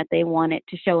 something that they wanted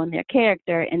to show in their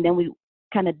character. And then we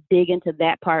kind of dig into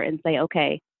that part and say,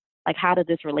 okay, like, how does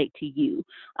this relate to you?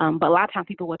 But a lot of times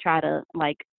people will try to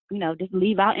like, just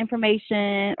leave out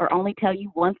information or only tell you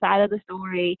one side of the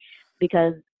story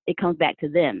because it comes back to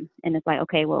them. And it's like,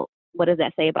 okay, well, what does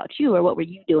that say about you, or what were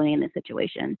you doing in this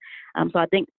situation? So I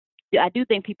do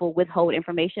think people withhold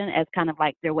information as kind of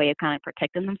like their way of kind of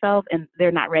protecting themselves, and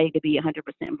they're not ready to be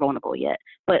 100% vulnerable yet,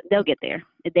 but they'll get there.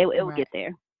 It will get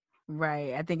there.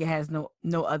 Right. I think it has no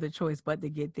other choice but to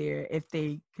get there if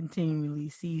they continually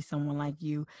see someone like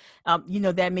you.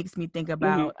 That makes me think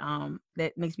Hmm.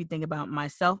 about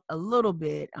myself a little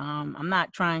bit. I'm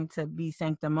not trying to be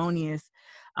sanctimonious,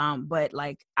 but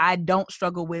like I don't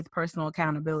struggle with personal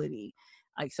accountability.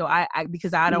 Like so I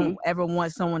because I Hmm. don't ever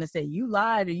want someone to say you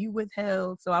lied or you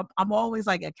withheld. So I'm always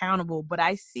like accountable. But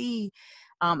I see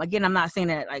again, I'm not saying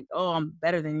that like, oh, I'm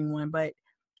better than anyone, but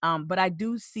I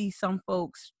do see some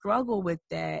folks struggle with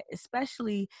that,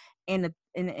 especially in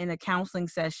a counseling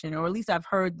session, or at least I've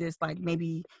heard this like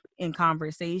maybe in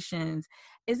conversations.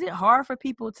 Is it hard for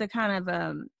people to kind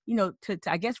of to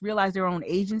I guess realize their own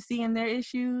agency in their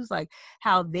issues, like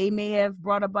how they may have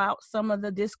brought about some of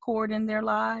the discord in their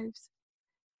lives?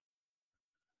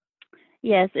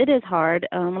 Yes, it is hard.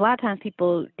 A lot of times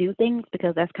people do things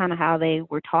because that's kind of how they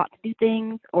were taught to do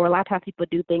things, or a lot of times people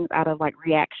do things out of like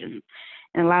reactions.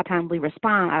 And a lot of times we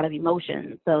respond out of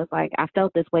emotion. So it's like, I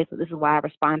felt this way, so this is why I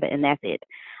responded, and that's it.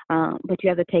 But you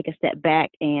have to take a step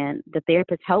back, and the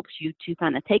therapist helps you to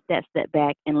kind of take that step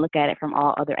back and look at it from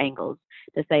all other angles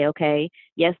to say, okay,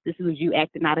 yes, this was you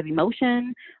acting out of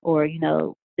emotion, or,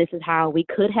 this is how we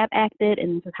could have acted,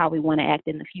 and this is how we want to act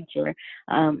in the future.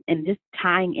 And just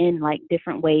tying in like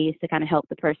different ways to kind of help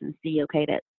the person see, okay,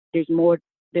 that there's more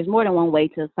there's more than one way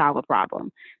to solve a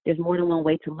problem. There's more than one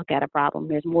way to look at a problem.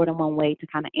 There's more than one way to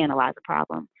kind of analyze a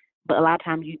problem. But a lot of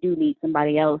times you do need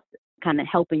somebody else kind of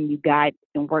helping you guide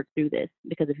and work through this,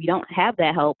 because if you don't have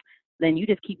that help, then you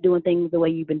just keep doing things the way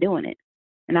you've been doing it.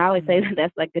 And I always say that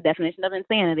that's like the definition of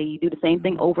insanity. You do the same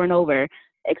thing Mhm. over and over,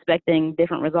 expecting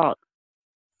different results,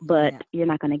 but Yeah. you're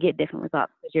not going to get different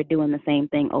results because you're doing the same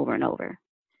thing over and over.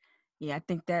 Yeah, I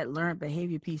think that learned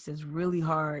behavior piece is really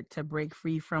hard to break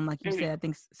free from. Like you Mhm. said, I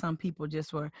think some people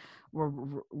just were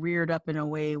reared up in a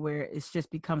way where it's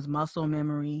just becomes muscle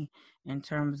memory in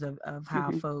terms of how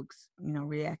Mhm. folks,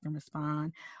 react and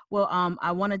respond. Well,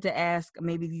 I wanted to ask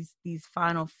maybe these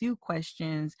final few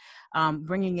questions,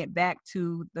 bringing it back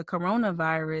to the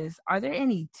coronavirus. Are there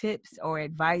any tips or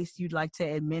advice you'd like to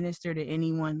administer to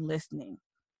anyone listening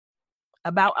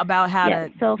about how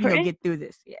Yes. to, So for get through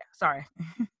this? Yeah, sorry.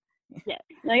 Yeah,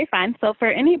 no, you're fine. So for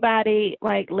anybody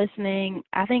like listening,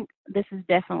 I think this is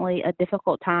definitely a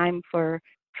difficult time for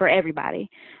everybody.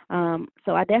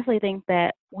 So I definitely think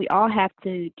that we all have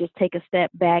to just take a step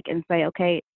back and say,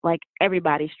 okay, like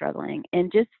everybody's struggling,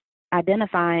 and just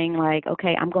identifying like,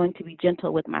 okay, I'm going to be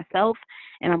gentle with myself,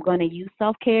 and I'm going to use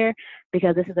self-care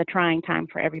because this is a trying time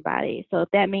for everybody. So if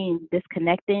that means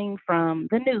disconnecting from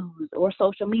the news or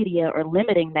social media or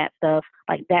limiting that stuff,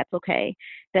 like that's okay.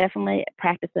 Definitely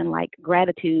practicing like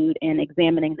gratitude and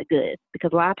examining the good,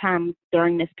 because a lot of times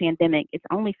during this pandemic it's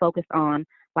only focused on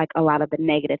like a lot of the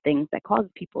negative things that cause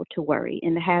people to worry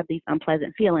and to have these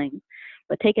unpleasant feelings.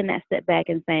 But taking that step back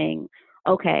and saying,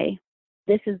 okay,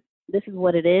 this is this is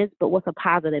what it is, but what's a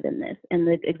positive in this? And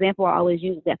the example I always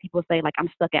use is that people say like, I'm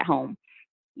stuck at home.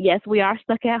 Yes, we are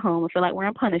stuck at home. I feel like we're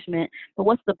in punishment, but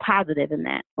what's the positive in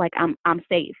that? Like I'm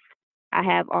safe. I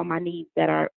have all my needs that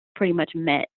are pretty much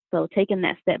met. So taking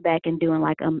that step back and doing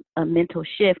like a mental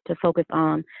shift to focus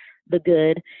on the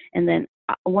good. And then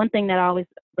one thing that I always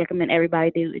recommend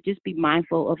everybody do is just be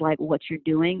mindful of like what you're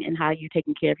doing and how you're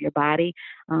taking care of your body.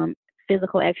 Um,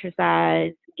 Physical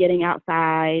exercise, getting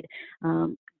outside,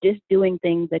 just doing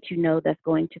things that you know that's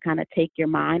going to kind of take your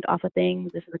mind off of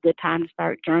things. This is a good time to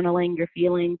start journaling your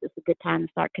feelings. It's a good time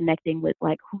to start connecting with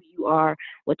like who you are,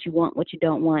 what you want, what you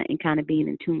don't want, and kind of being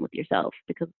in tune with yourself,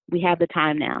 because we have the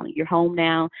time now. You're home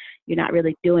now. You're not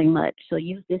really doing much. So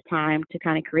use this time to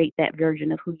kind of create that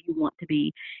version of who you want to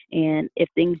be. And if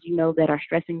things you know that are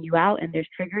stressing you out and there's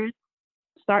triggers,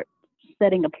 start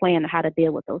setting a plan of how to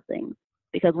deal with those things.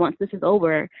 Because once this is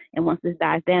over and once this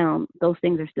dies down, those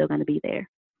things are still going to be there.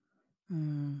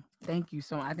 Thank you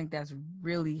so much. I think that's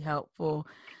really helpful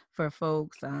for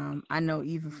folks. I know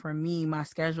even for me, my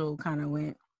schedule kind of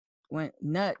went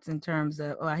nuts in terms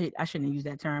of, I shouldn't use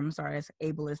that term. I'm sorry, it's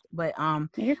ableist. But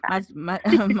You're my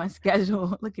my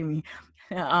schedule, look at me,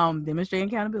 demonstrating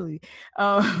accountability.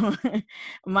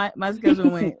 My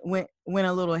schedule fine. went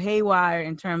a little haywire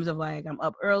in terms of like I'm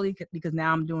up early because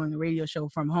now I'm doing a radio show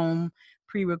from home,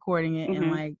 pre-recording it, and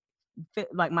Hmm.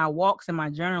 like my walks and my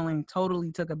journaling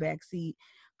totally took a back seat.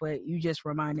 But you just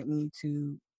reminded me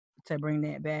to bring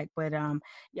that back. But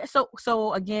yeah,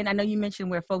 so again, I know you mentioned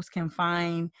where folks can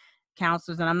find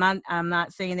counselors, and I'm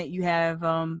not saying that you have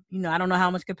I don't know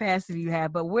how much capacity you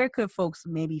have, but where could folks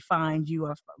maybe find you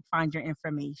or find your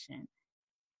information?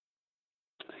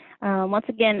 Once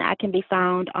again, I can be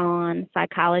found on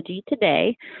Psychology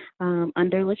Today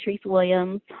under Latrice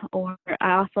Williams, or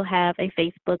I also have a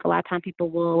Facebook. A lot of times people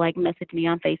will message me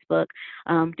on Facebook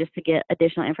just to get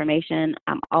additional information.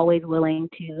 I'm always willing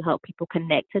to help people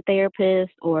connect to therapists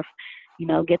or,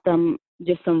 get them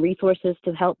just some resources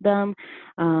to help them.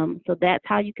 So that's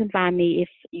how you can find me if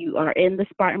you are in the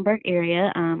Spartanburg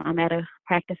area. I'm at a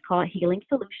practice called Healing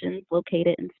Solutions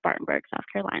located in Spartanburg, South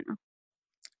Carolina.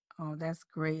 Oh, that's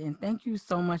great. And thank you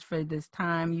so much for this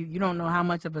time. You don't know how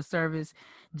much of a service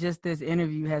just this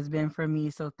interview has been for me.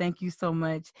 So thank you so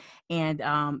much. And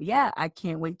I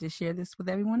can't wait to share this with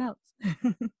everyone else.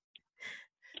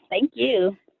 Thank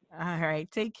you. All right.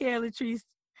 Take care, Latrice.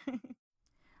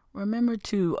 Remember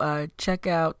to check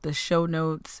out the show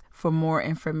notes for more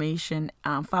information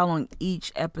following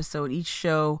each episode, each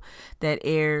show that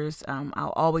airs.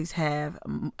 I'll always have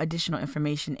additional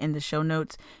information in the show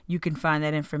notes. You can find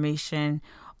that information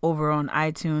over on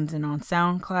iTunes and on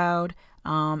SoundCloud.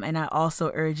 And I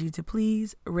also urge you to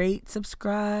please rate,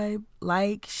 subscribe,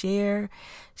 like, share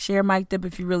Mic'd Up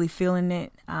if you're really feeling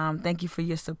it. Thank you for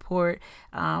your support.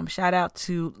 Shout out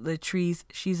to Latrice.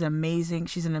 She's amazing.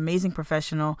 She's an amazing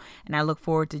professional, and I look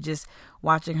forward to just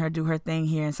watching her do her thing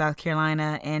here in South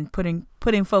Carolina and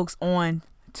putting folks on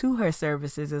to her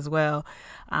services as well.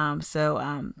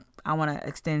 I want to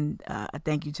extend a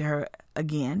thank you to her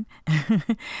again.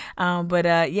 I'm going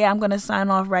to sign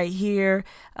off right here.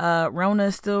 Rona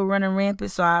is still running rampant,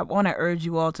 so I want to urge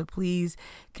you all to please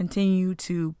continue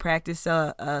to practice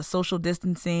social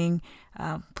distancing.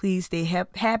 Please stay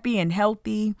happy and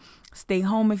healthy. Stay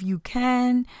home if you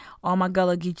can. All my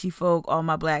Gullah Geechee folk, all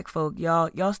my black folk,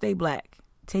 y'all stay black.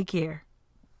 Take care.